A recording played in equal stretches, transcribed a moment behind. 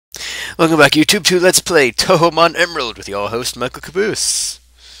Welcome back, YouTube, to Let's Play Touhoumon Emerald with your host, MikailCaboose.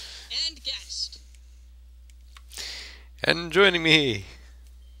 And guest. And joining me...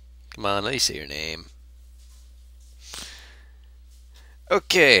 Come on, let me say your name.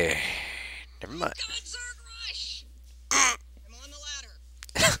 Okay. Never mind. God, Zerg Rush! I'm on the ladder.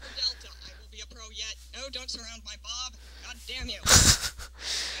 For Delta, I will be a pro yet. No, don't surround my Bob. God damn you.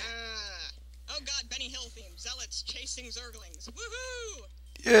 Oh god, Benny Hill theme. Zealots chasing Zerglings. Woohoo!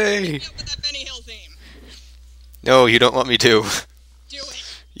 Yay! Hit me up with that Benny Hill theme. No, you don't want me to. Do it.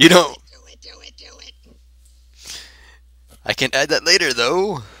 You don't. Do it. I can add that later,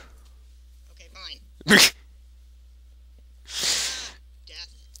 though. Okay, fine.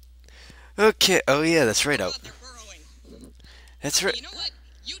 Death. Okay, oh yeah, that's right. Oh Oh, god, they're burrowing. that's Okay, right. you know what?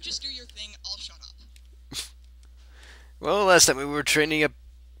 You just do your thing, I'll shut up. Well, last time we were training up,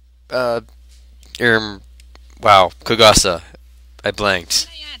 wow, Kagasa. I blanked.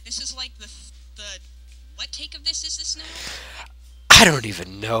 What did I add? This is like the what take of this is this now? I don't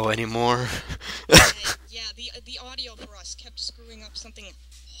even know anymore. Yeah, the audio for us kept screwing up something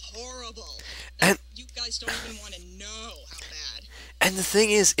horrible. And you guys don't even want to know how bad. And the thing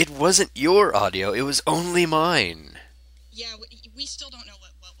is, it wasn't your audio, it was only mine. Yeah, we still don't know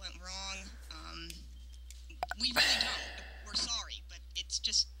what went wrong. We really don't. We're sorry, but it's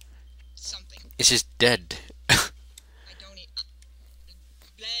just something. It's just dead. I don't eat.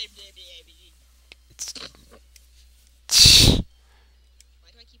 Blah, blah, blah, blah. It's... Why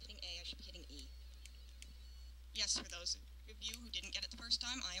do I keep hitting A? I should be hitting E. Yes, for those of you who didn't get it the first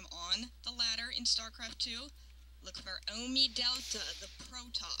time, I am on the ladder in StarCraft 2. Look for Omi Delta, the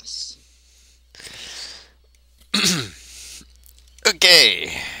Protoss.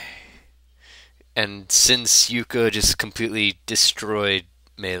 Okay. And since Yuka just completely destroyed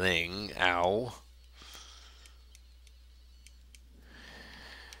Mei Ling, ow.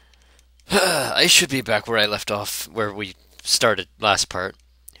 I should be back where I left off, where we started last part.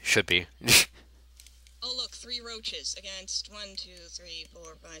 Should be. Oh look, 3 roaches against 1, 2, 3,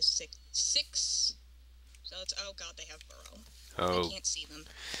 4, 5, 6, 6. So it's, oh god, they have burrow. Oh. I can't see them.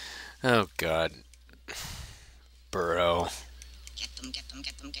 Oh god. Burrow. Get them.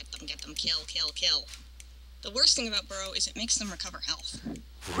 Kill. The worst thing about burrow is it makes them recover health.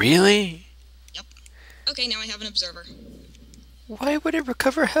 Really? Yep. Okay, now I have an observer. Why would it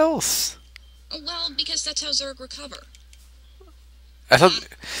recover health? Well, because that's how Zerg recover. I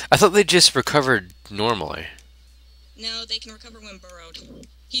thought they just recovered normally. No, they can recover when burrowed.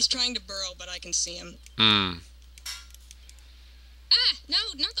 He's trying to burrow, but I can see him. Hmm. Ah!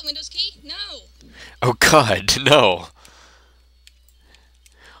 No, not the Windows key! No! Oh god, no.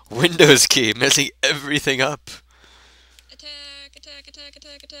 Windows key, messing everything up. Attack!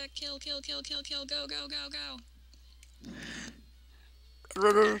 Kill, go!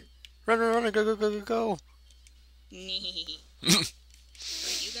 Run, go. Nee. Alright,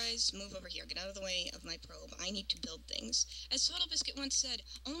 you guys move over here. Get out of the way of my probe. I need to build things. As Total Biscuit once said,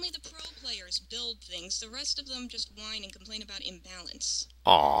 only the pro players build things. The rest of them just whine and complain about imbalance.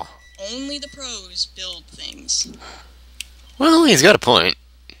 Aw. Only the pros build things. Well, he's got a point.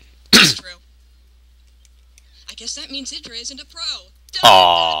 That's true. I guess that means Idra isn't a pro.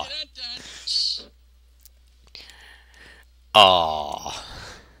 Aw. Shh. Aw.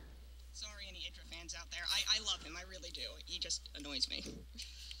 Sorry, any Idra fans out there. I love him. I really do. He just annoys me.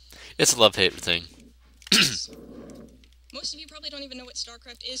 It's a love-hate thing. Most of you probably don't even know what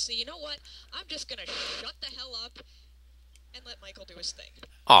StarCraft is, so you know what? I'm just gonna shut the hell up and let Michael do his thing.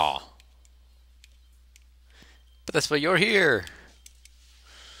 Aw. But that's why you're here.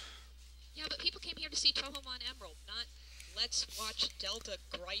 Yeah, but people came here to see Touhoumon Emerald, not let's watch Delta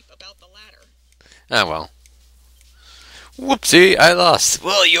gripe about the ladder. Ah, well. Whoopsie, I lost.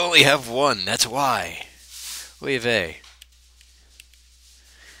 Well, you only have one, that's why. Leave A.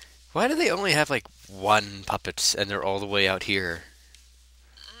 Why do they only have, like, one puppet, and they're all the way out here?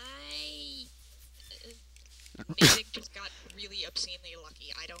 Maybe they just got really obscenely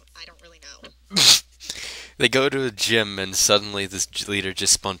lucky. I don't really know. They go to a gym, and suddenly this leader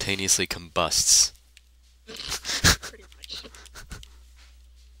just spontaneously combusts. Pretty much.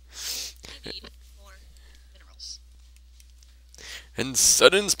 I need more minerals. And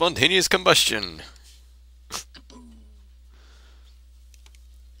sudden spontaneous combustion. Kaboom!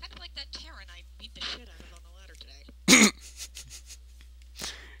 Kind of like that Terran I beat the shit out of on the ladder today.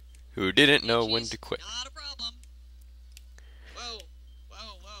 Who didn't know when to quit. Not a problem. Whoa.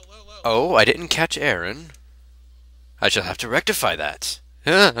 Oh, I didn't catch Aaron. I shall have to rectify that.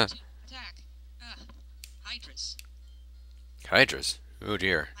 Attack. Hydras. Hydras. Oh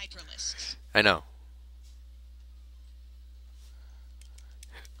dear. Hydralisks. I know.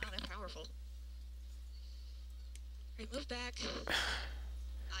 Wow, they're powerful. powerful. Alright, move back.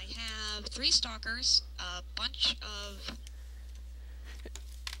 I have 3 stalkers, a bunch of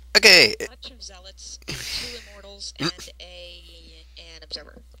zealots, 2 immortals, and an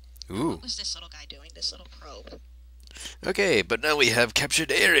observer. Ooh. What was this little guy doing? This little probe. Okay, but now we have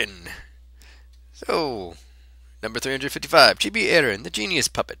captured Aaron. So, number 355, Chibi Aaron, the Genius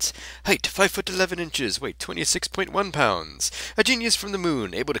Puppet. Height, 5 foot 11 inches, weight 26.1 pounds. A genius from the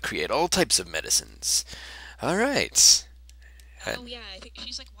moon, able to create all types of medicines. Alright. Oh yeah, I think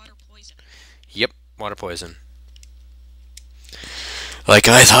she's like water poison. Yep, water poison. Like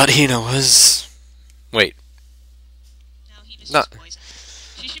I thought Hina was. Wait. No, Hina's just poison.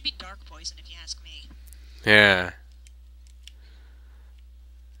 She should be dark poison if you ask me. Yeah.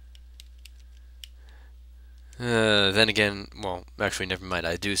 Then again, well, actually, never mind.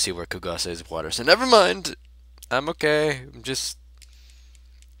 I do see where Kogasa is water, so never mind. I'm okay. I'm just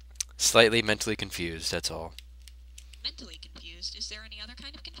slightly mentally confused, that's all. Mentally confused? Is there any other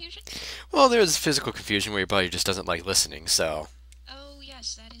kind of confusion? Well, there's physical confusion where your body just doesn't like listening, so. Oh,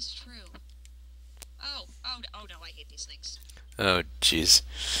 yes, that is true. Oh no, I hate these things. Oh, jeez.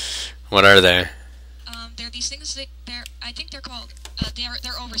 What are they? They're these things that I think they're called,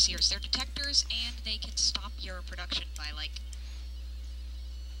 they're overseers. They're detectors, and they can stop your production by, like,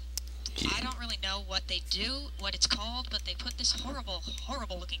 I don't really know what they do, what it's called, but they put this horrible,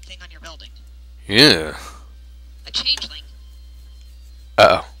 horrible looking thing on your building. Yeah. A changeling.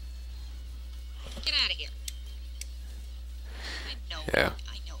 Uh-oh. Get out of here. I know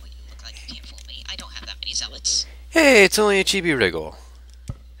what you look like. You can't fool me. I don't have that many zealots. Hey, it's only a chibi wriggle.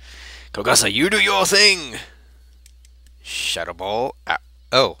 Kogasa, you do your thing! Shadow Ball.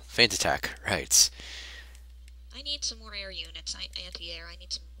 Oh, feint attack. Right. I need some more air units. Anti-air. I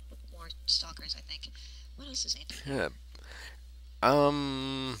need some more stalkers, I think. What else is anti-air?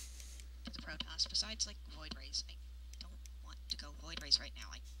 For the Protoss, besides, like, Void Rays. I don't want to go Void Rays right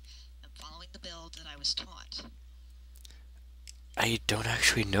now. I'm following the build that I was taught. I don't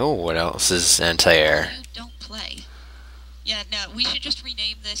actually know what else is anti-air. You don't play. Yeah, no, we should just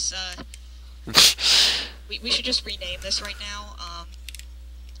rename this, we should just rename this right now,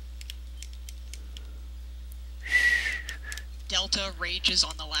 Delta rages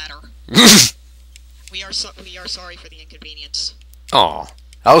on the ladder. We are sorry for the inconvenience. Aw.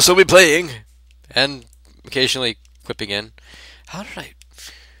 I'll still be playing. And occasionally quipping in. How did I...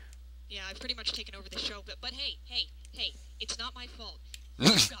 Yeah, I've pretty much taken over the show, but hey, it's not my fault. You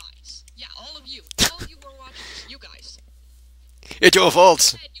guys. Yeah, all of you who are watching this, you guys. It's your fault.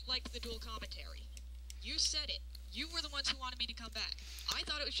 You said you liked the dual commentary. You said it. You were the ones who wanted me to come back. I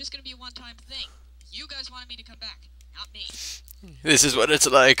thought it was just going to be a one-time thing. You guys wanted me to come back, not me. This is what it's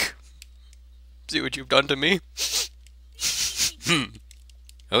like. See what you've done to me?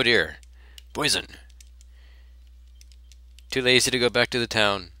 Oh dear. Poison. Too lazy to go back to the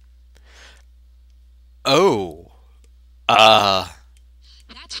town. Oh.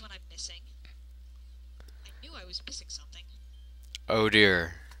 That's what I'm missing. I knew I was missing something. Oh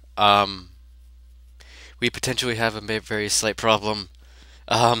dear. We potentially have a very slight problem.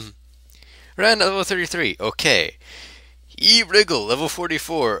 Round level 33. Okay. E-Wriggle, level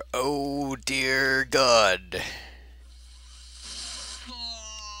 44. Oh dear God.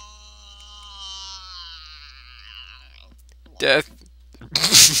 Death.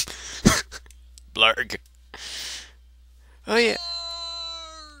 Blarg. Oh yeah.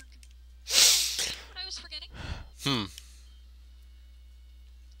 What I was forgetting? Oh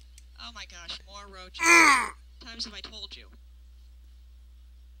my gosh, more roaches. How many times have I told you?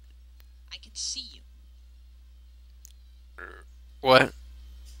 I can see you. What?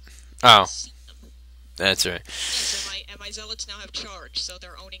 Oh. See them. That's right. Yes, and my zealots now have charge, so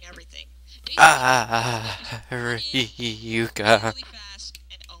they're owning everything. Yuka. Really fast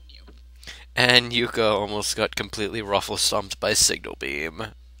and own you. And Yuka almost got completely ruffle stomped by Signal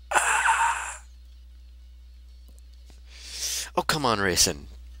Beam. Oh, come on, Racing.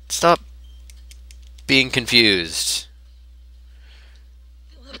 Stop being confused.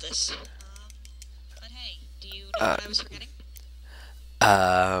 I love this. But hey, do you know what I was forgetting?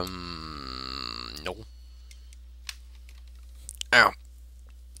 No. Ow.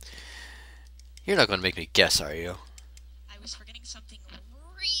 You're not gonna make me guess, are you? I was forgetting something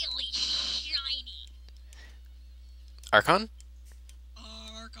really shiny. Archon?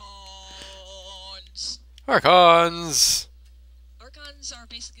 Archons. Archons! Archons are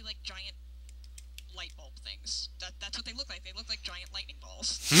basically like giant light bulb things. That's what they look like. They look like giant lightning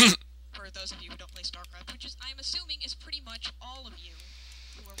balls. For those of you who don't play StarCraft, which is, I'm assuming, is pretty much all of you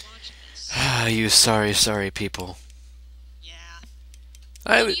who are watching this. You sorry people. Yeah.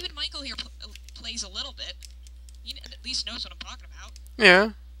 I Even Michael here plays a little bit. He at least knows what I'm talking about.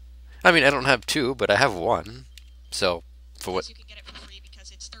 Yeah. I mean, I don't have two, but I have one. So, for what? You can get it for free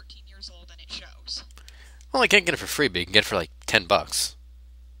because it's 13 years old and it shows. Well, I can't get it for free, but you can get it for like $10.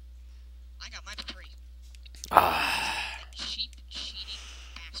 I got mine for free. Ah. Cheap, cheating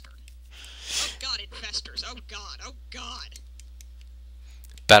bastard. Oh god, investors. Oh god, oh god.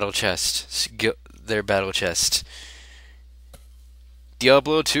 Battle chest. Their battle chest.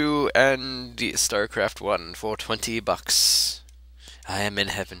 Diablo 2 and StarCraft 1 for $20. I am in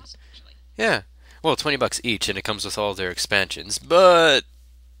heaven. Awesome, actually. Yeah. Well, $20 each, and it comes with all their expansions, but...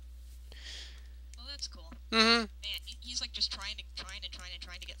 Well, that's cool. Mm-hmm. Man, he's like just trying to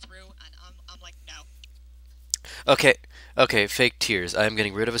get through, and I'm like, no. Okay, fake tears. I am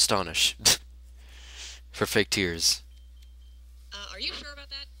getting rid of Astonish. For fake tears. Are you sure about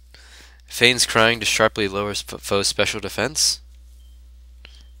that? Feigns crying to sharply lowers foe's special defense.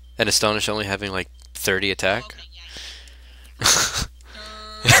 And Astonish only having like 30 attack. Okay, yeah.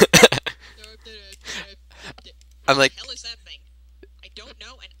 I'm like, What the hell is that thing? I don't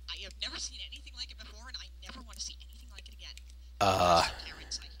know, and I have never seen anything like it before, and I never want to see anything like it again.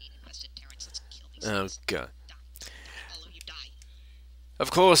 Terrans, I hate infested Terrans. Let's kill these things. God. Die. All of you die.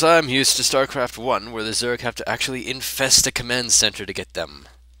 Of course, I'm used to StarCraft 1, where the Zerg have to actually infest a command center to get them.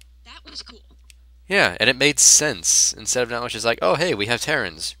 That was cool. Yeah, and it made sense. Instead of now it's just like, oh hey, we have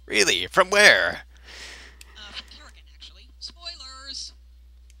Terrans. Really? From where? From Kerrigan, actually. Spoilers!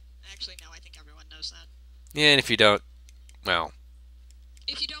 Actually, no, I think everyone knows that. Yeah, and if you don't, well...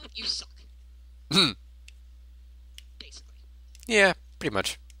 If you don't, you suck. Basically. Yeah, pretty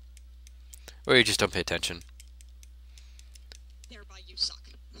much. Or you just don't pay attention. Thereby, you suck.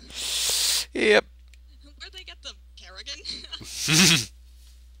 Yep. Where'd they get them? Kerrigan?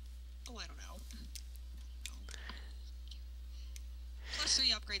 Oh, I don't know. Plus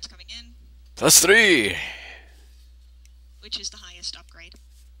 3 upgrades coming in. +3! Which is the highest upgrade.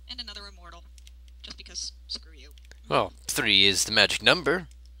 And another immortal. Just because, screw you. Well, 3 is the magic number.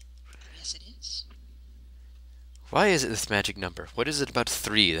 Yes, it is. Why is it this magic number? What is it about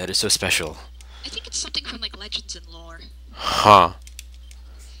 3 that is so special? I think it's something from, like, Legends and Lore. Huh.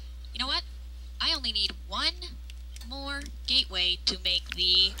 You know what? I only need one more gateway to make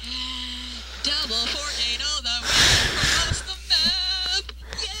the double portrait all the way across the map.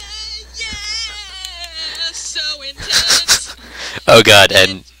 Yeah, so intense. Oh god,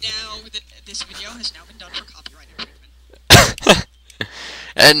 and now this video has now been done for copyright infringement.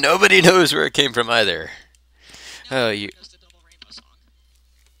 and nobody knows where it came from either. No, Oh, you. knows the Double Rainbow song.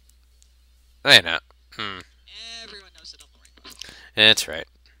 I know. Everyone knows the Double Rainbow song. That's right.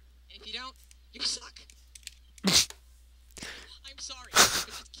 And if you don't, you suck. I'm sorry, but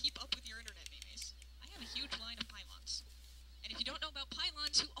just keep up with your internet memes. I have a huge line of pylons. And if you don't know about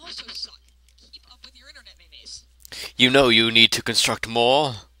pylons who also suck, keep up with your internet memes. You know you need to construct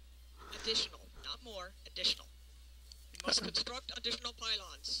more. Additional, not more, additional. You must construct additional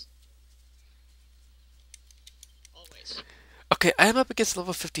pylons. Always. Okay, I am up against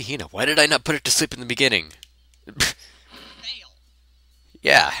level 50 Hina. Why did I not put it to sleep in the beginning? Fail.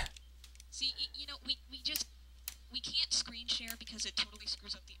 Yeah. See, you know, we can't screen share because it totally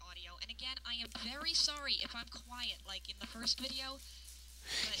screws up the audio. And again, I am very sorry if I'm quiet, like in the first video.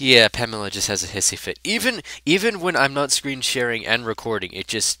 Yeah, Pamela just has a hissy fit. Even when I'm not screen sharing and recording, it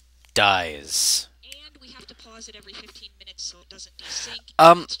just dies. And we have to pause it every 15 minutes so it doesn't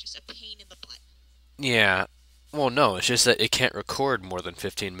desync. It's just a pain in the butt. Yeah. Well, no, it's just that it can't record more than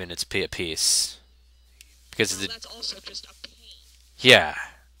 15 minutes a piece. Because Well, that's also just a pain. Yeah.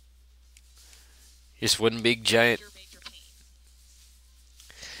 Just one big giant... Major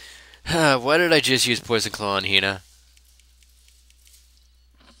pain. Why did I just use Poison Claw on Hina?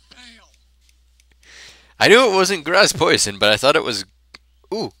 Fail. I knew it wasn't grass poison, but I thought it was...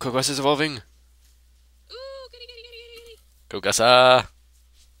 Ooh, Kogas is evolving. Ooh, goody. Kogasa!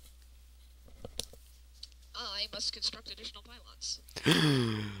 I must construct additional pylons.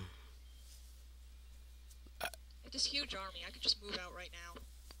 With this huge army, I could just move out right now.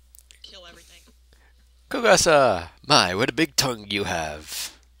 Kill everything. Kogasa! My, what a big tongue you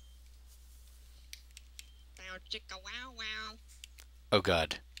have. Bow chicka wow wow. Oh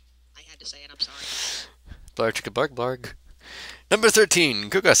god. I had to say it, I'm sorry. Blarg chicka blarg blarg. Number 13,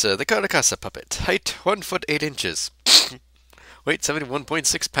 Kogasa, the Karakasa puppet. Height 1 foot 8 inches. Weight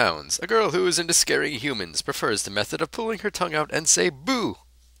 71.6 pounds. A girl who is into scaring humans prefers the method of pulling her tongue out and say boo.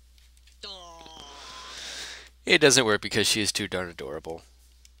 Aww. It doesn't work because she is too darn adorable.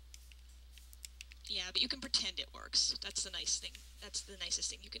 Yeah, but you can pretend it works. That's the nice thing. That's the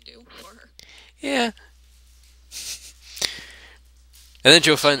nicest thing you can do for her. Yeah. And then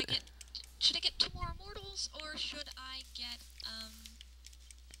you'll find... Should I get 2 more immortals, or should I get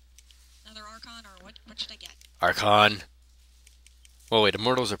another Archon, or what should I get? Archon. Well, wait,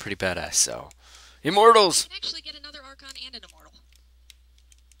 immortals are pretty badass, so... Immortals! I can actually get another Archon and an immortal.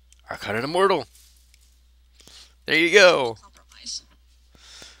 Archon and immortal. There you go. Compromise.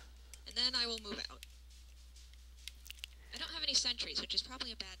 And then I will move out. I don't have any sentries, which is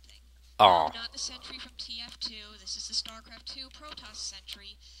probably a bad thing. Oh. Not the sentry from TF2. This is the StarCraft 2 Protoss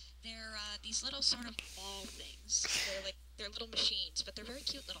sentry. They're these little sort of ball things. They're little machines, but they're very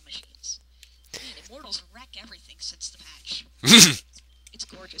cute little machines. Man, Immortals wreck everything since the patch. It's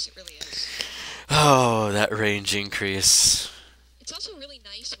gorgeous, it really is. Oh, that range increase. It's also really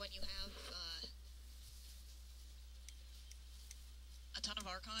nice when you have a ton of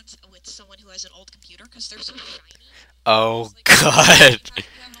Archons with someone who has an old computer, because they're so shiny. Oh, Like, God. you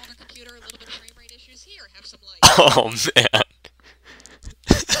have an older computer, a little bit of frame rate issues. Here, have some light. Oh, man.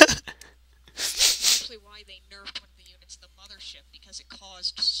 That's actually why they nerfed one of the units, the mothership, because it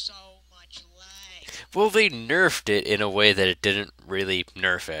caused so much lag. Well, they nerfed it in a way that it didn't really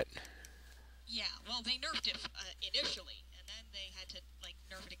nerf it. Yeah, well, they nerfed it initially, and then they had to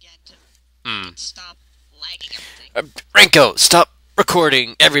nerf it again to stop lagging everything. Renko, stop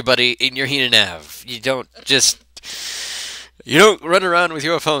recording everybody in your Hina Nav. You don't just... You don't run around with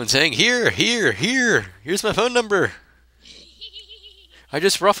your phone saying, here's my phone number. I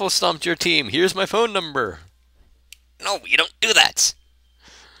just ruffle stomped your team. Here's my phone number. No, you don't do that. I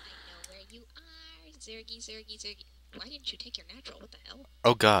know where you are, Zergy. Why didn't you take your natural? What the hell?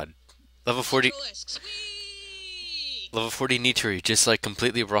 Oh, God. Level 40... Sweet! Level 40 Nitri just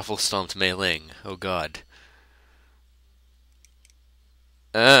completely ruffle stomped Mei Ling. Oh, God.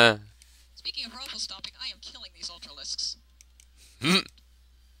 Speaking of ruffle stomping, I am killing these Ultralisks.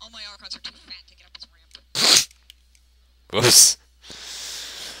 All my Archons are too fat to get up this ramp. Whoops.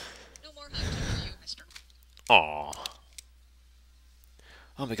 No more hunting for you, mister. Aww.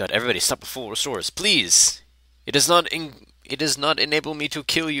 Oh my God! Everybody, stop the full restores, please. It does not enable me to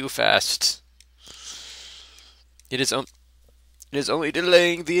kill you fast. It is only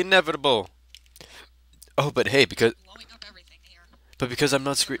delaying the inevitable. Oh, but hey, because I'm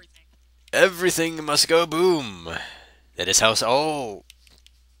not screwed. Everything must go boom. That is how all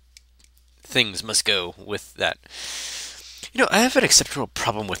things must go with that. You know, I have an exceptional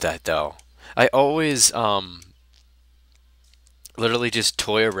problem with that, though. I always, literally just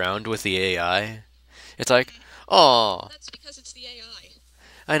toy around with the AI. It's like, aw. That's because it's the AI.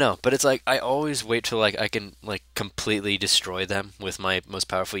 I know, but it's like, I always wait till, I can, completely destroy them with my most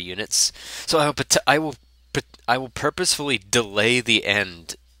powerful units. So I will purposefully delay the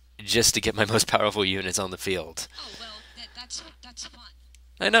end just to get my most powerful units on the field. Oh, well, that's fun.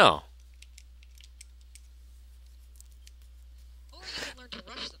 I know. Or you can learn to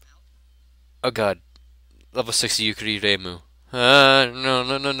rush them out. Oh God. Level 60 Yukari Reimu. No.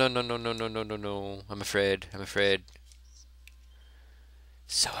 I'm afraid.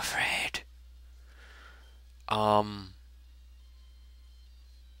 So afraid.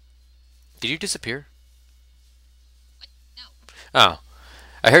 Did you disappear? What? No. Oh.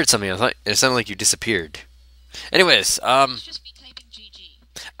 I heard something. It sounded like you disappeared. Anyways, It's just me typing GG.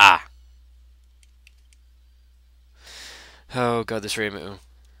 Ah. Oh God, this Reimu.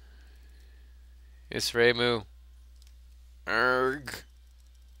 It's Reimu. Erg.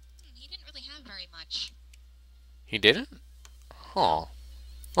 He didn't really have very much. He didn't? Oh.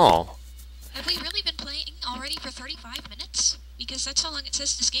 Oh. Have we really been playing already for 35 minutes? Because that's how long it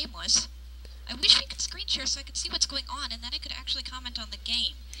says this game was. I wish we could screen share so I could see what's going on, and then I could actually comment on the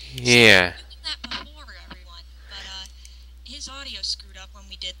game. Yeah. So we were doing that before, everyone, but his audio screwed up when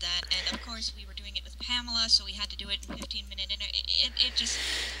we did that, and of course we were doing it with Pamela, so we had to do it in 15-minute, and it just...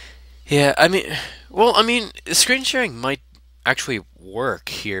 Yeah, I mean, screen sharing might actually work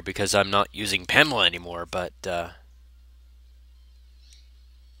here because I'm not using Pamela anymore, but, I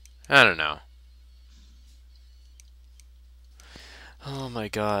don't know. Oh my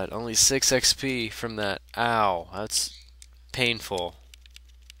God, only 6 XP from that. Ow, that's painful.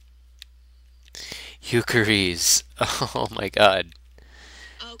 Yukaris. Oh my God.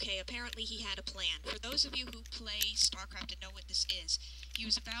 Okay, apparently he had a plan. For those of you who play StarCraft and know what this is, he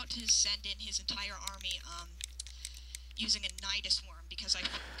was about to send in his entire army, using a Nidus worm, because I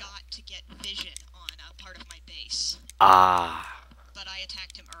forgot to get vision on a part of my base. Ah. But I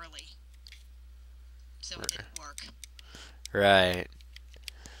attacked him early. So it didn't work. Right.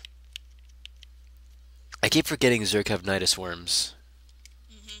 I keep forgetting Zerg have Nidus worms.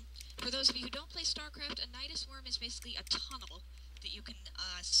 For those of you who don't play StarCraft, a Nidus worm is basically a tunnel that you can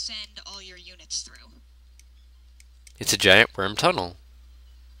send all your units through. It's a giant worm tunnel.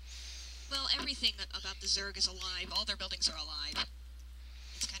 everything about the Zerg is alive. All their buildings are alive.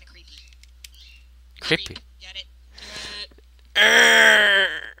 It's kind of creepy. Creepy. Get it?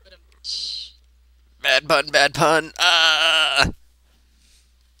 Bad pun, bad pun.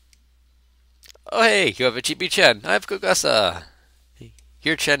 Oh hey, you have a chibi Chen. I have Gogasa.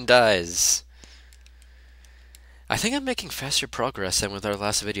 Your Chen dies. I think I'm making faster progress than with our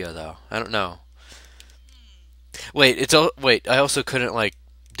last video, though. I don't know. Wait, wait. I also couldn't like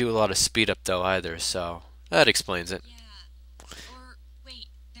do a lot of speed up though either, so that explains it. Yeah. Or wait,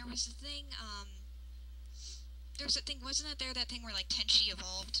 there was a thing. There was a thing. Wasn't there that thing where like Tenchi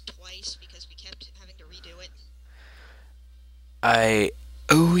evolved twice because we kept having to redo it?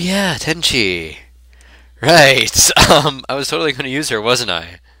 Oh yeah, Tenchi. Right. I was totally going to use her, wasn't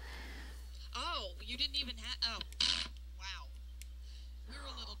I? Oh, you didn't even have. Oh, wow. We were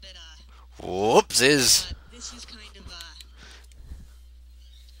a little bit Whoopsies. This is kind of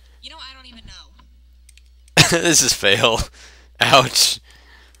you know, I don't even know. This is fail. Ouch.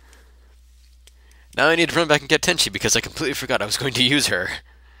 Now I need to run back and get Tenchi because I completely forgot I was going to use her.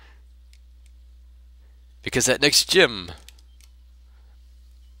 Because that next gym.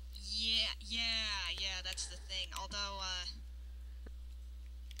 Yeah, that's the thing. Although,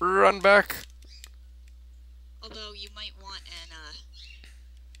 Run back. although you might want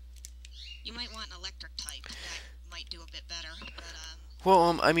an electric type. That might do a bit better, but,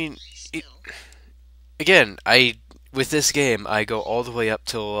 Well, I mean, still. again, with this game, I go all the way up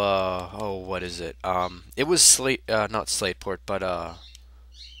till, oh, what is it? It was not Slateport, but,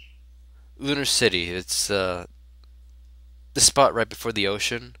 Lunar City. It's, the spot right before the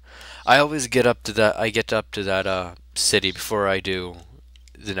ocean. I always get up to that city before I do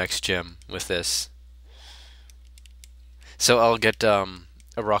the next gym with this. So I'll get, a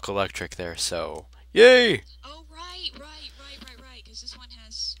Rock Electric there, so, yay! Oh, right. Because this one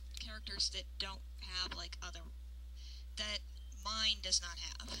has characters that don't have, like, that mine does not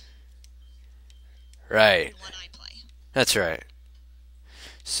have. Right. The one I play. That's right.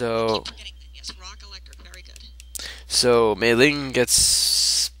 So, Keep forgetting that. Yes, Rock Electric, very good. so Mei Ling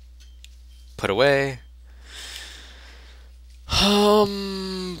gets put away. For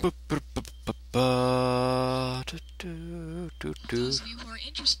those of you who are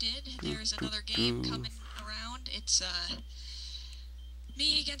interested, there's another game coming around. It's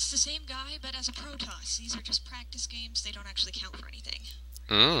me against the same guy, but as a Protoss. These are just practice games. They don't actually count for anything.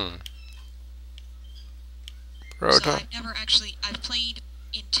 So I've played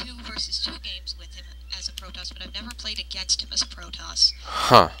in 2 versus 2 games with him as a Protoss, but I've never played against him as a Protoss.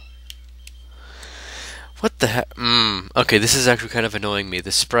 Huh. What the heck? Okay, this is actually kind of annoying me.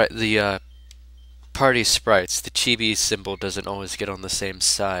 The party sprites, the chibi symbol doesn't always get on the same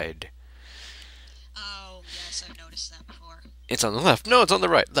side. Oh, yes, I've noticed that before. It's on the left. No, it's on the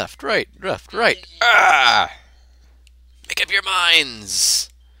right. Left, right, left, right. Ah! Make up your minds!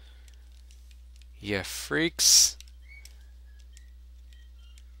 You freaks.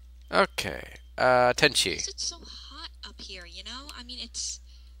 Okay. Tenchi. Why is it so hot up here, you know? I mean, it's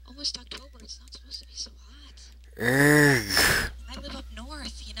almost October. It's not supposed to be so hot. Urgh. I live up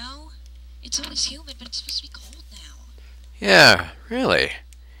north, you know? It's always humid, but it's supposed to be cold now. Yeah, really.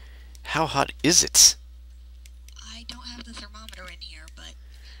 How hot is it? I don't have the thermometer in here, but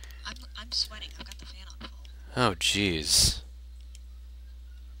I'm sweating. I've got the fan on full. Oh, jeez.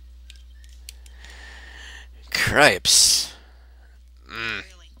 Cripes.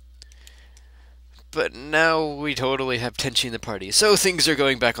 Really? But now we totally have Tenchi in the party, so things are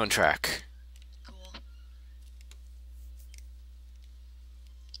going back on track. Cool.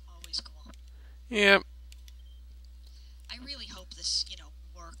 Always cool. Yep. I really hope this,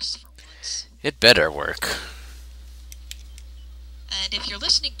 works for once. It better work. And if you're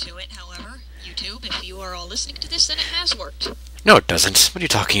listening to it, however, YouTube, if you are all listening to this, then it has worked. No, it doesn't. What are you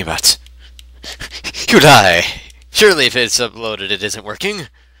talking about? You lie! Surely if it's uploaded, it isn't working.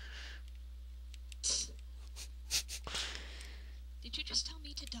 Did you just tell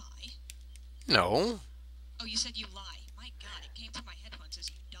me to die? No. Oh, you said you lie. My god, it came through my headphones as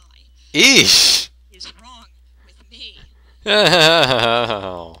you die. Eesh! Is wrong with me.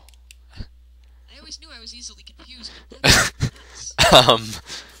 Oh. I always knew I was easily confused. But that's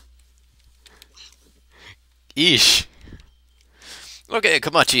nuts. Eesh. Okay,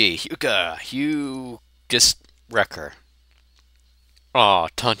 Kamachi, Yuka, you just wreck her. Aw,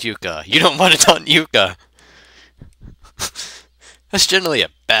 taunt Yuka. You don't want to taunt Yuka. That's generally a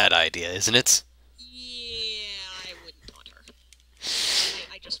bad idea, isn't it? Yeah, I wouldn't taunt her.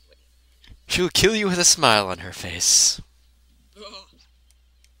 I just wouldn't. She'll kill you with a smile on her face. Ugh.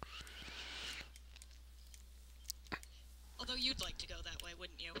 Although you'd like to go that way,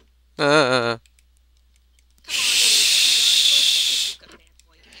 wouldn't you?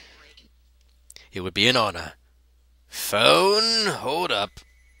 be an honor. Phone, hold up.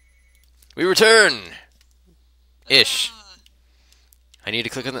 We return. Ish. I need to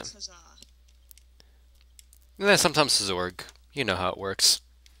click on that. Sometimes Zorg. You know how it works.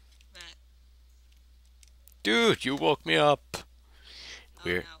 Dude, you woke me up.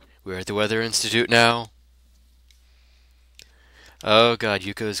 We're at the Weather Institute now. Oh god,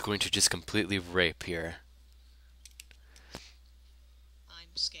 Yuko is going to just completely rape here.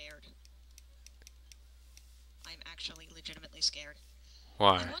 I'm scared. I'm actually legitimately scared.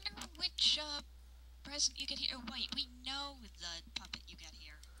 Why? I wonder which present you get here. Oh, wait, we know the puppet you get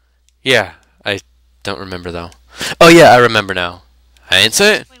here. Yeah, I don't remember though. Oh yeah, I remember now. I didn't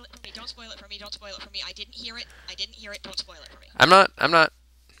say it. Don't spoil it for me. Don't spoil it for me. I didn't hear it. Don't spoil it for me. I'm not.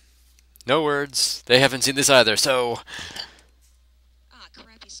 No words. They haven't seen this either, so... Ah,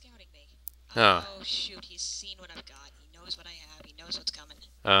 crap, he's scouting me. Oh. Oh, shoot, he's seen what I've got. He knows what I have. He knows what's coming.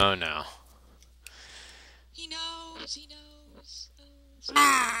 Oh, no. He knows.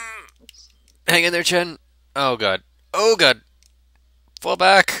 Hang in there, Chen. Oh, God. Oh, God. Fall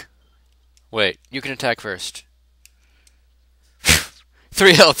back. Wait, you can attack first.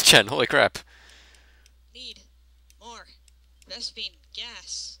 3 health, Chen. Holy crap. Need more Vespine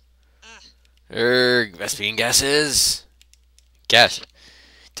gas. Vespine gases. Gas.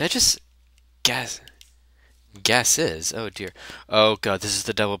 Did I just... Gases? Oh, dear. Oh, God, this is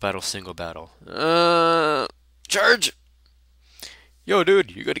the double battle, single battle. Charge! Yo,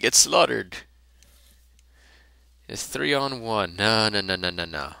 dude, you're gonna get slaughtered. It's 3-on-1. No.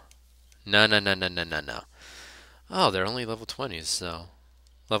 No. Oh, they're only level 20s, so...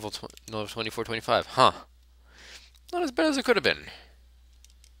 Level 24, 25. Huh. Not as bad as it could have been.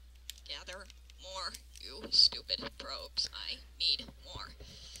 Gather more, you stupid probes. I need more.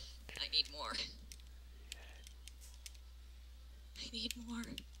 I need more.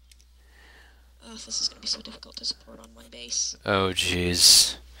 Oh, this is going to be so difficult to support on one base. Oh,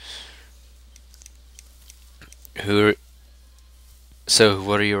 jeez. So,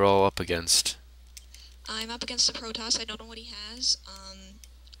 what are you all up against? I'm up against the Protoss. I don't know what he has,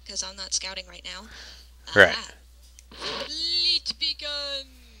 because I'm not scouting right now. Right. Fleet beacon!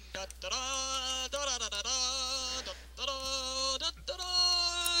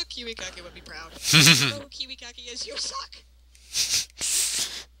 KiwiKaki would be proud. Oh, KiwiKaki is you suck!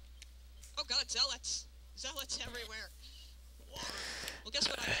 Oh god, zealots! Zealots everywhere! Well, guess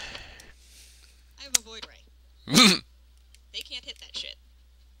what I have? I have a Void Ray. They can't hit that shit.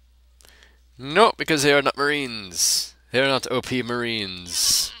 No, because they are not Marines. They are not OP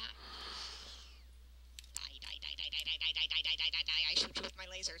Marines.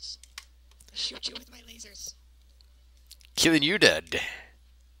 I shoot you with my lasers. Killing you dead.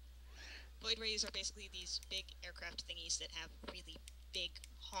 Void Rays are basically these big aircraft thingies that have really big,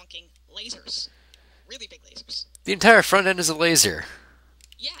 honking lasers. Really big lasers. The entire front end is a laser.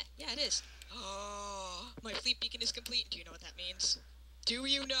 Yeah, it is. Oh, my fleet beacon is complete. Do you know what that means? Do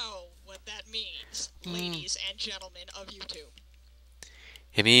you know what that means, ladies and gentlemen of YouTube?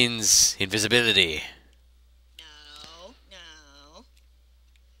 It means invisibility. No.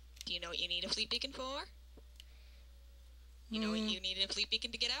 Do you know what you need a fleet beacon for? You know what you need a fleet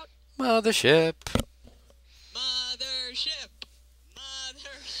beacon to get out? Mothership.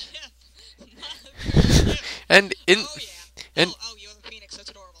 And in... Oh, yeah. And... Oh, you have a Phoenix. That's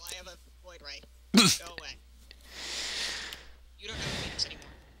adorable. I have a Void Ray. Go away. You don't have a Phoenix anymore.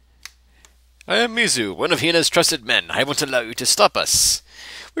 I am Mizu, one of Hina's trusted men. I won't allow you to stop us.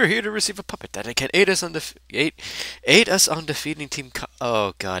 We're here to receive a puppet that can aid us on defeating Team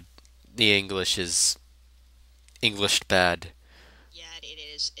Oh, God. The English is... Englished bad. Yeah, it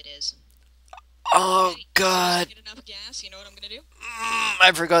is. Oh, Okay, God. Get enough gas. You know what I'm gonna do?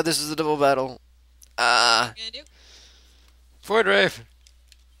 I forgot this was a double battle. What I'm gonna do? Void Ray.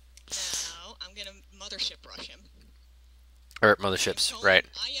 No, I'm gonna mothership rush him. Or motherships, right.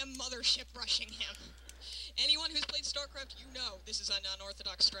 I am mothership rushing him. Anyone who's played StarCraft, you know this is an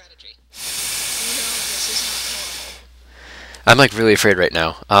unorthodox strategy. You know this is not normal. I'm like really afraid right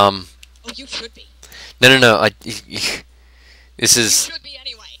now. Oh, you should be. No. This is... You should be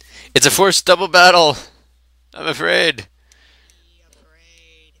anyway. It's a forced double battle. I'm afraid.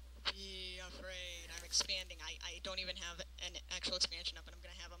 Be afraid. I'm expanding. I don't even have an actual expansion up, and I'm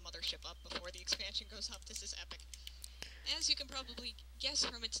gonna have a mothership up before the expansion goes up. This is epic. As you can probably guess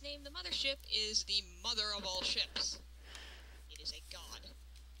from its name, the mothership is the mother of all ships. It is a god.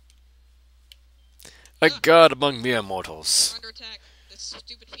 A god among mere mortals. We're under attack. This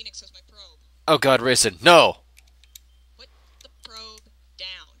stupid Phoenix has my probe. Oh god, Racing. No! Put the probe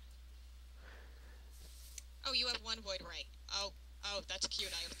down. Oh, you have one Void Ray. Oh, that's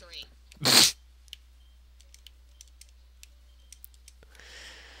cute. I have 3.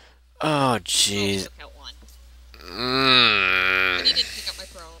 Oh, Oh, he jeez. took out one. But he Mm. didn't pick up my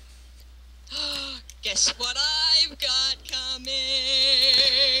probe. Guess what I've got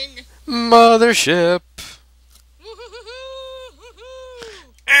coming? Mothership.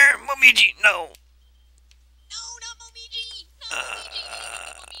 Woo-hoo-hoo-hoo-hoo-hoo! Momiji, no. No, not Momiji! Not Momiji! I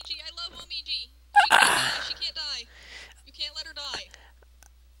don't want Uh, Momiji! I love Momiji! She can't die! She can't die! You can't let her die!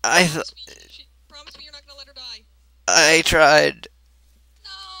 I th Promise me you're not gonna let her die! I tried. No!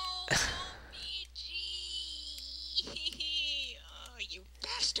 Momiji! Oh, you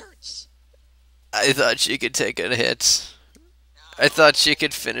bastards! I thought she could take a hit. I thought she No!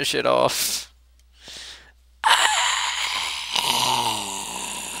 could finish it off. And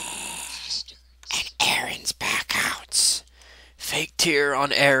Bastards! Aaron's back out. Fake tear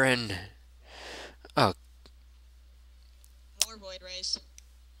on Aaron. Oh, More void rays.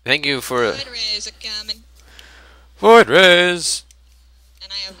 thank you for Void rays are coming. Void Rays.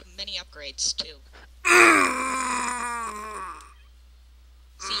 And I have many upgrades, too.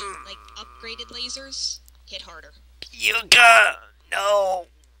 See, like, upgraded lasers hit harder. Yuka, no.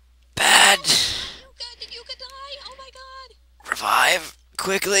 Bad. Did Yuka die? Oh my god! Revive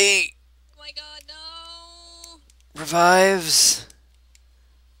quickly. Oh my god, no! Revives.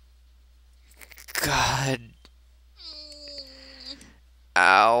 God. Mm.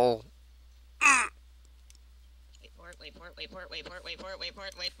 Ow. Wait for it, wait for it, wait for it, wait for it, wait for it, wait for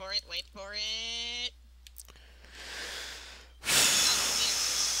it, wait for it, wait for it!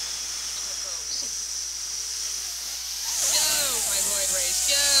 Oh, go, my void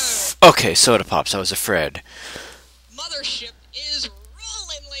rays, go! Okay, soda pops. I was afraid. Mothership is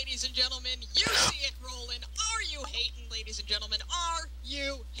rolling, ladies and gentlemen! You see it rolling! Are you hating, ladies and gentlemen? Are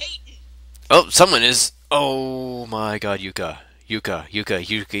you hating? Oh, someone is. Oh my God, Yuka. Yuka.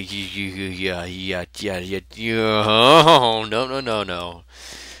 Yeah. Oh, no.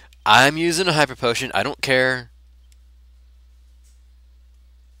 I'm using a hyper potion. I don't care.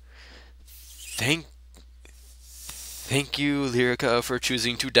 Thank you, Lyrica, for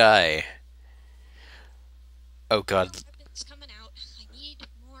choosing to die. Oh God. It's coming out. I need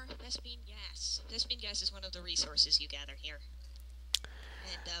more Vespine gas. Vespine gas is one of the resources you gather here.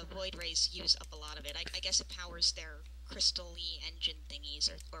 And void rays use up a lot of it. I guess it powers their crystal-y engine thingies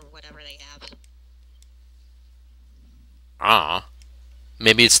or whatever they have.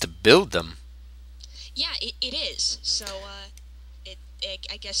 Maybe it's to build them. Yeah, it is. So,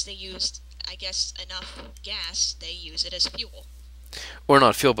 I guess they used, enough gas, they use it as fuel. Or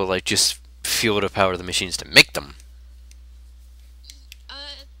not fuel, but like just fuel to power the machines to make them.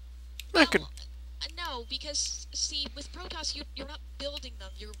 Well, That could. no, because, see, with Protoss, you're not building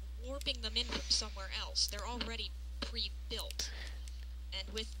them, you're warping them in from somewhere else. They're already pre-built. And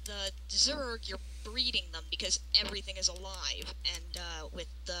with the Zerg, you're breeding them because everything is alive. And with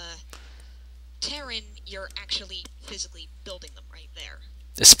the Terran, you're actually physically building them right there.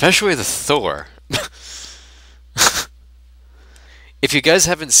 Especially the Thor. If you guys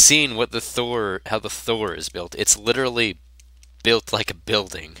haven't seen how the Thor is built, it's literally built like a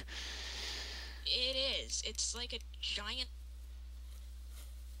building. It is. It's like a giant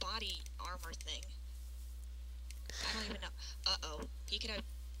body armor thing. I don't even know. Uh-oh. He could have...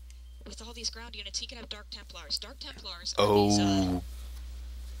 With all these ground units, he could have Dark Templars. Dark Templars are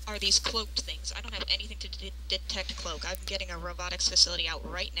these cloaked things. I don't have anything to detect cloak. I'm getting a robotics facility out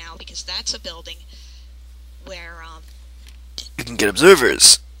right now because that's a building where, You can get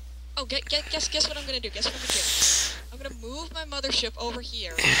observers. Oh, guess what I'm gonna do? Guess what I'm gonna do? I'm gonna move my mothership over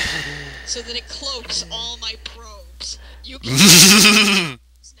here so that it cloaks all my probes. You can now.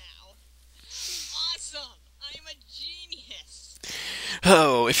 Awesome! I'm a genius!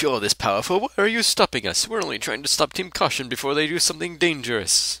 Oh, if you're this powerful, why are you stopping us? We're only trying to stop Team Caution before they do something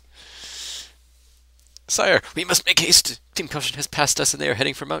dangerous. Sire, we must make haste. Team Caution has passed us and they are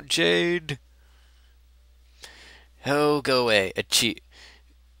heading for Mount Jade. Oh, go away. Achieve!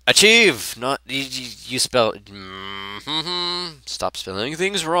 Not... You spell... Stop spelling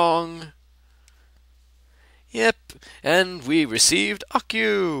things wrong. Yep, and we received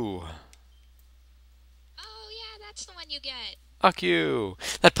Akku. Oh, yeah, that's the one you get. Akku.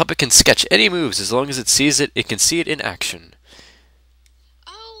 That puppet can sketch any moves as long as it sees it. It can see it in action.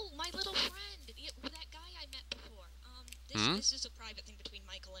 Oh, my little friend. That guy I met before. This is a private thing between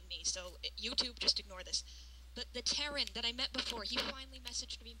Michael and me, so YouTube, just ignore this. But the Terran that I met before, he finally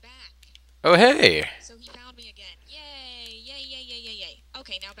messaged me back. Oh, hey. So he found me again. Yay! Yay!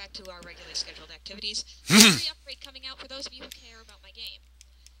 Okay, now back to our regularly scheduled activities. Free upgrade coming out for those of you who care about my game.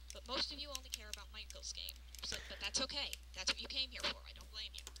 But most of you only care about Michael's game. But that's okay. That's what you came here for. I don't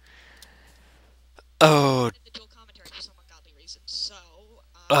blame you. Oh. I did the dual commentary for some ungodly reason. So,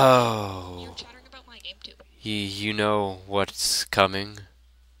 You're Oh. chattering about my game too. You know what's coming?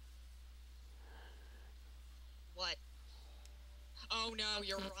 What? Oh no,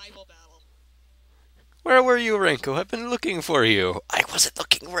 your rival battle. Where were you, Renko? I've been looking for you. I wasn't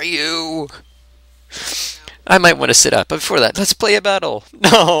looking for you. Oh no. I might want to sit up. But before that, let's play a battle.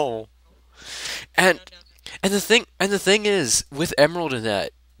 No. And No. and the thing is, with Emerald and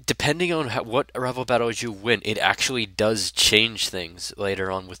that, depending on what rival battles you win, it actually does change things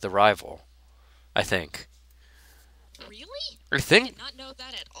later on with the rival. I think. Really? I I think did not know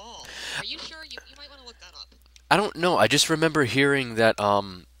that at all. Are you sure? You might want to look that up. I don't know. I just remember hearing that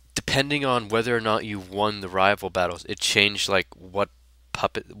depending on whether or not you won the rival battles, it changed like what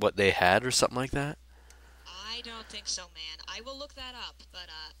they had or something like that. I don't think so, man. I will look that up, but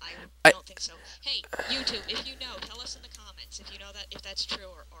I I don't think so. Hey, YouTube, if you know, tell us in the comments if you know that if that's true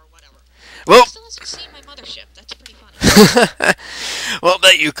or whatever. Well, I still hasn't seen my mothership. That's pretty funny. well,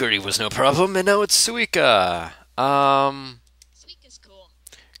 that Yukari was no problem, and now it's Suika. Sweet is cool.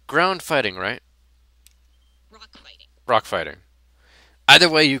 Ground fighting, right? Rock fighting. Rock fighting. Either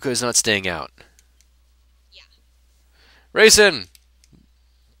way, Yuko's not staying out. Yeah. Racing!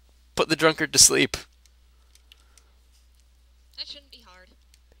 Put the drunkard to sleep. That shouldn't be hard.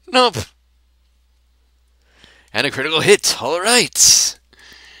 Nope. And a critical hit. All right.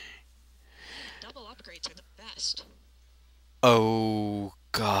 Double upgrades are the best. Oh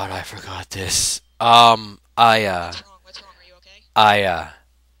God, I forgot this. What's wrong? What's wrong? Are you okay?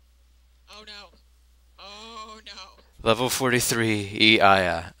 Oh no. Oh no. Level 43,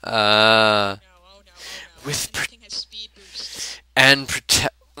 Aya. No. Oh no. With And everything has speed boost.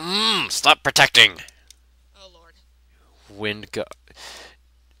 and stop protecting. Oh lord. Wind go.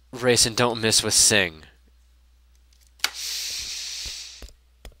 Racing, don't miss with Sing.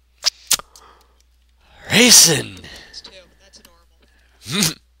 Racing. That's two. That's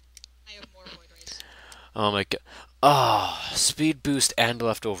adorable. I have more void rays. Oh my God. Oh, speed boost and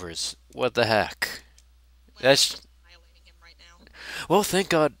leftovers. What the heck? That's I'm annihilating him right now. well. Thank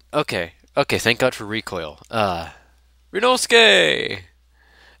God. Okay. Thank God for recoil. Rinosuke.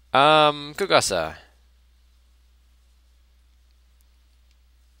 Kogasa.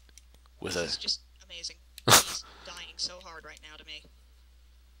 With This a is just amazing. He's dying so hard right now to me.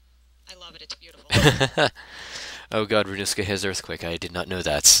 I love it. It's beautiful. oh God, Rinosuke has earthquake. I did not know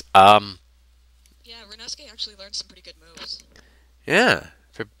that. Yeah, Renosuke actually learned some pretty good moves. Yeah.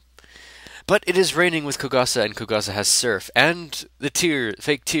 But it is raining with Kogasa, and Kogasa has surf and the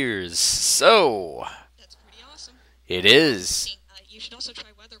fake tears. So That's pretty awesome. it is. You should also try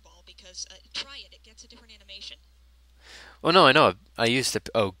Weather Ball because try it. It gets a different animation. Oh no, I know. I used to.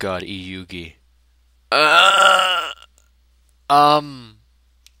 Oh God, Iyugi.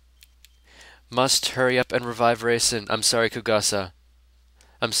 Must hurry up and revive Racing. I'm sorry, Kogasa.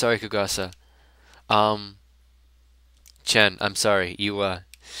 Chen, I'm sorry.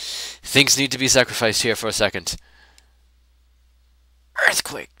 Things need to be sacrificed here for a second.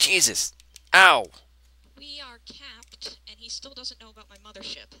 Earthquake, Jesus. Ow. We are capped, and he still doesn't know about my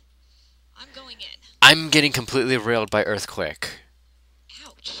mothership. I'm going in. I'm getting completely railed by earthquake.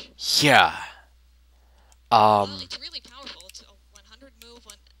 Ouch. Yeah. Well, it's really powerful. It's a 100 move,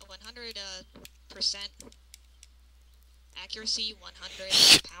 100% accuracy,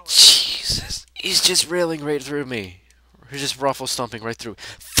 100 power. Jesus. He's just railing right through me. He's just ruffle stomping right through.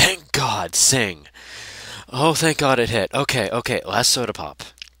 Thank God, Sing. Oh, thank God it hit. Okay, last soda pop.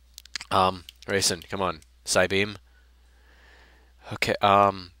 Racing, come on. Psybeam. Okay,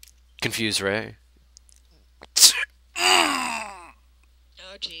 Confuse Ray.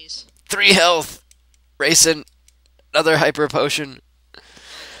 Oh, jeez. 3 health. Racing. Another hyper potion.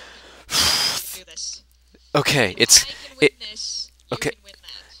 Do this. Okay, If I can win this, you okay. can win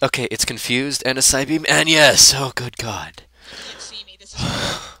that. Okay, it's confused and a Psybeam, and yes! Oh, good God. You can't see me. This is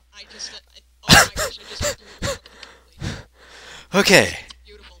I just... oh my gosh, I just... Okay. It's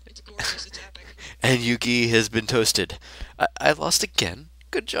beautiful. It's gorgeous. It's epic. And Yugi has been toasted. I lost again.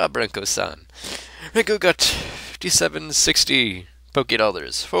 Good job, Renko-san. Renko got 5760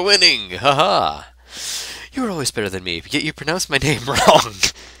 Poké-Dollars for winning. Haha. You were always better than me, yet you pronounced my name wrong.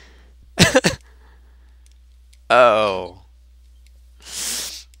 Oh.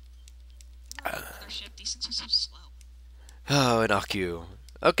 Mothership, these things are so slow. Oh, and Aku.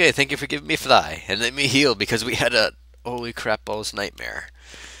 Okay, thank you for giving me fly, and let me heal because we had a holy crap balls nightmare.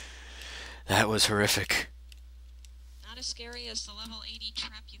 That was horrific. Not as scary as the level 80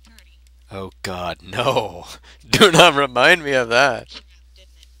 trap U30. Oh God, no! Do not remind me of that. Trap,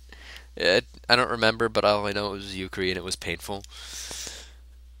 didn't it? I don't remember, but all I know it was Yukari and it was painful.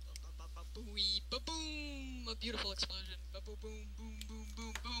 Ba-ba-ba-booey, ba-boom! A beautiful explosion. Ba-boom, boom, boom,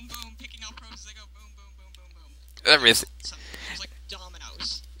 boom, boom. how pros they go boom, boom, boom, boom, boom. Everything. So, it's like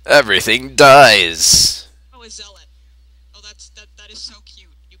dominoes. Everything dies. Oh, a zealot. Oh, that is so cute.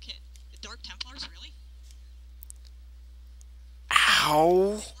 You can't. The Dark Templars, really? Ow.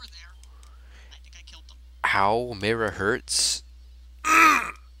 They were there. I think I killed them. Ow, Mira hurts.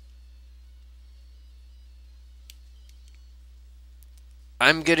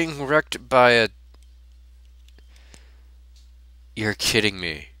 I'm getting wrecked by a... You're kidding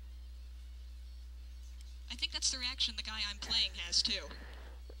me. I think that's the reaction the guy I'm playing has, too.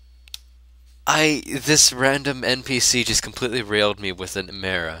 This random NPC just completely railed me with an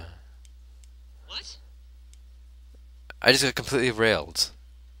Mira. What? I just got completely railed.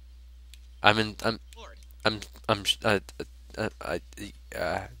 Lord.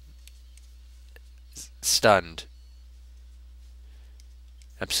 Stunned.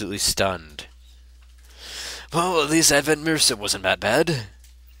 Absolutely stunned. Well, at least Advent Mercer wasn't that bad.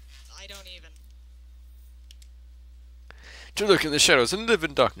 I don't even. To lurk in the shadows and live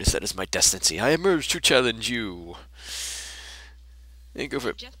in darkness, that is my destiny. I emerged to challenge you. Hey, go for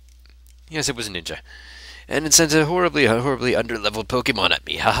it. Jeff? Yes, it was a ninja. And it sent a horribly underleveled Pokemon at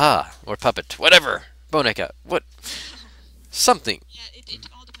me. Haha. Or puppet. Whatever. Boneca. What? Something. Yeah, it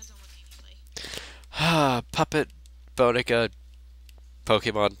all depends on what game you play. Puppet, Boneca,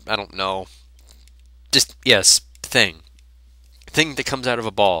 Pokemon, I don't know. Just, yes, thing. Thing that comes out of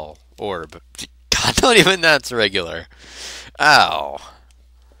a ball. Orb. God, not even that's regular. Ow.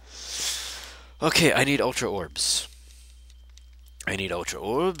 Okay, I need Ultra Orbs. I need Ultra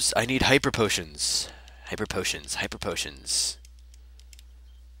Orbs. I need Hyper Potions. Hyper Potions. Hyper Potions.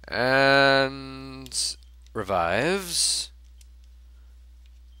 And... Revives.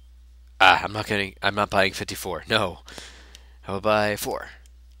 I'm not buying 54. No. I will buy 4.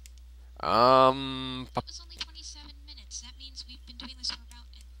 It was only 27 minutes. That means we've been doing this for about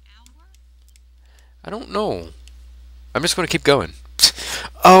an hour? I don't know. I'm just going to keep going.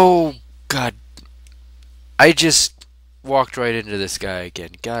 Oh, God. I just walked right into this guy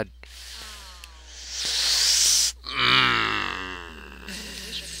again. God. I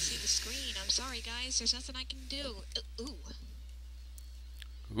wish I could see the screen. I'm sorry, guys. There's nothing I can do. Ooh.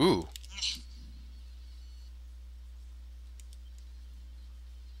 Ooh.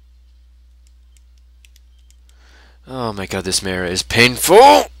 Oh my god, this mirror is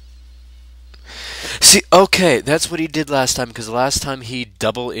painful! See, okay, that's what he did last time, because last time he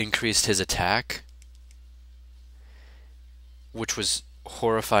double increased his attack, which was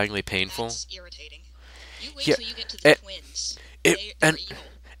horrifyingly painful. That's irritating. You wait Yeah, till you get to the twins. They're evil.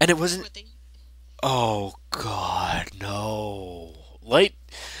 And it wasn't... But they... Oh god, no. Light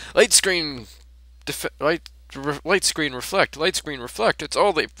screen... light screen reflect. Light screen reflect. It's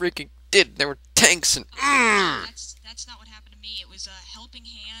all they freaking did. There were tanks and... That's not what happened to me. It was a helping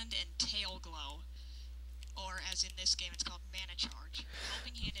hand and tail glow. Or, as in this game, it's called mana charge.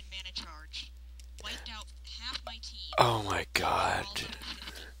 Helping hand and mana charge. Wiped out half my team. Oh my god. All level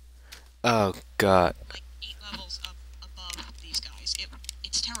 50. Oh god. Like 8 levels up above these guys.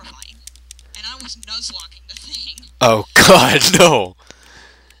 It's terrifying. And I was nuzlocking the thing. Oh god, no.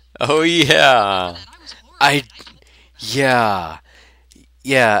 Oh yeah. I was horrified. Yeah.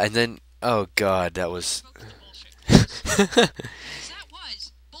 Yeah, and then... Oh god, that was... That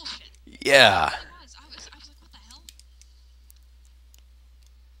was bullshit. Yeah. I was like, what the hell?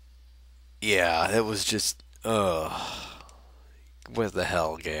 Yeah, that was just... Ugh. What the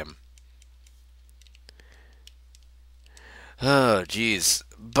hell, game? Oh, jeez.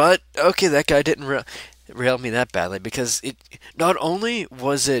 But, okay, that guy didn't rail me that badly, because it... Not only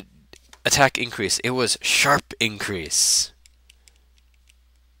was it attack increase, it was sharp increase.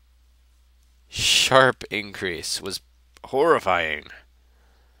 Sharp increase was horrifying.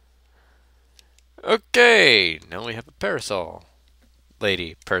 Okay, now we have a parasol.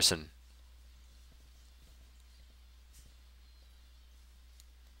 Lady, person.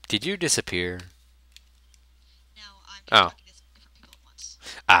 Did you disappear? No, I'm just Oh. talking to different people at once.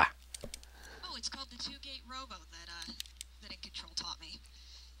 Ah. Oh, it's called the two-gate robo that In Control taught me.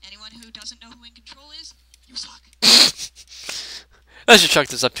 Anyone who doesn't know who In Control is, you suck. I should chalk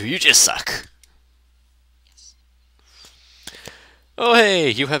this up to you just suck. Yes. Oh hey,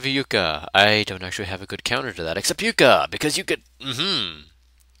 you have a Yuka. I don't actually have a good counter to that, except Yuka, because you could...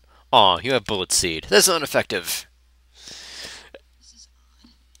 Aw, you have Bullet Seed. That's not effective. This is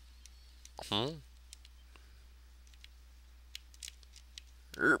odd.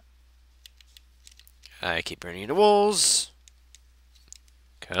 I keep running into walls.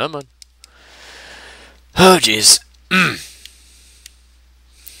 Come on. Oh, jeez. Run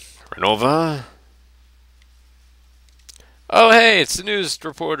over. Oh, hey, it's the news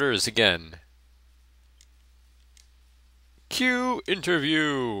reporters again. Cue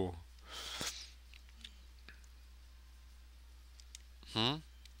interview.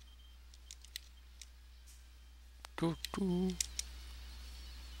 Doo, doo.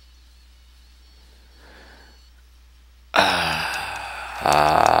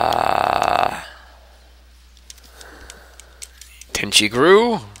 Tenchi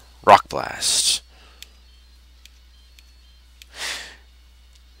grew. Rock Blast.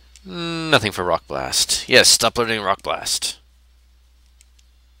 Nothing for Rock Blast. Yes, stop learning Rock Blast.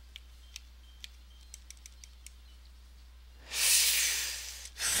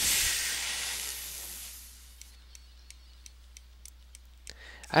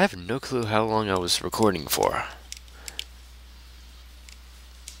 I have no clue how long I was recording for.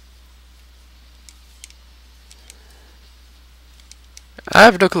 I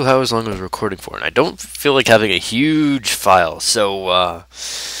have no clue how long I was recording for, and I don't feel like having a huge file, so, Yeah,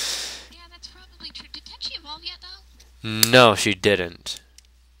 that's probably true. Did Tenchi evolve yet, though? No, she didn't.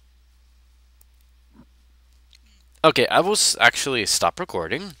 Okay, I will actually stop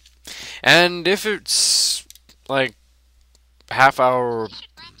recording, and if it's, like, half hour... We should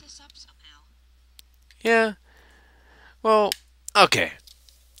wrap this up somehow. Yeah. Well, okay.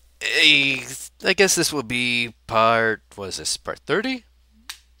 I guess this will be part... What is this? Part 30?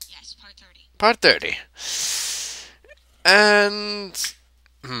 Yes, part 30. Part 30. And...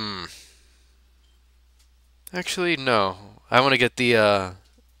 Actually, no. I want to get the,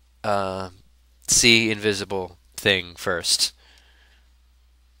 see invisible thing first.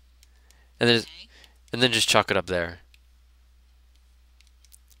 And then, Okay. and then just chalk it up there.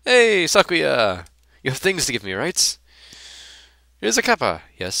 Hey, Sakuya! You have things to give me, right? Here's a kappa.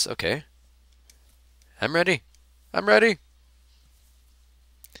 Yes, okay. I'm ready. I'm ready.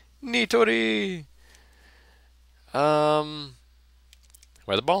 Nitori! Where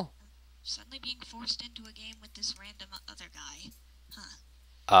the ball? Suddenly being forced into a game with this random other guy.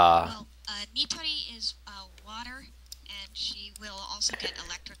 Huh. Well, Nitori is water, and she will also get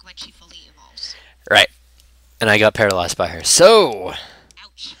electric when she fully evolves. Right. And I got paralyzed by her. So,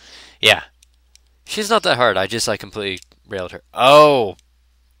 Ouch. yeah. She's not that hard. I completely railed her. Oh.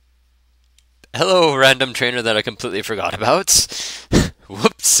 Hello, random trainer that I completely forgot about.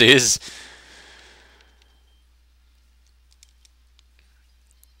 Whoopsies.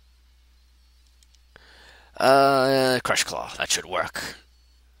 Crush Claw. That should work.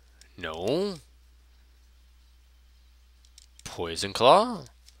 No. Poison Claw?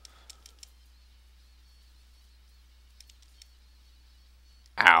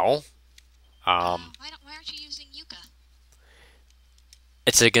 Ow. Why aren't you using Yuka?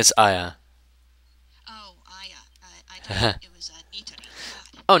 It's against Aya. Oh, Aya. I thought it was Nitori.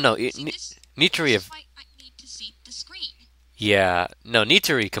 God. Oh, no. See, this Nitori... is why I need to see the screen. Yeah. No,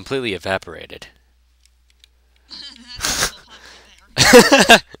 Nitori completely evaporated. That's a little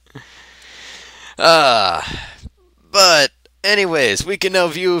hot there. But anyways, we can now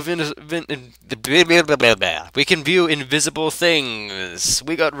view we can view invisible things.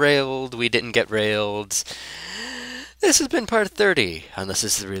 We got railed. We didn't get railed. This has been part 30, and this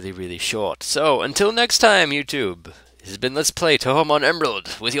is really, really short. So until next time, YouTube. This has been Let's Play Touhoumon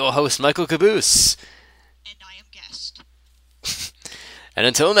Emerald with your host MikailCaboose. And I am guest. And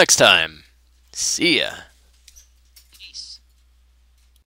until next time, see ya.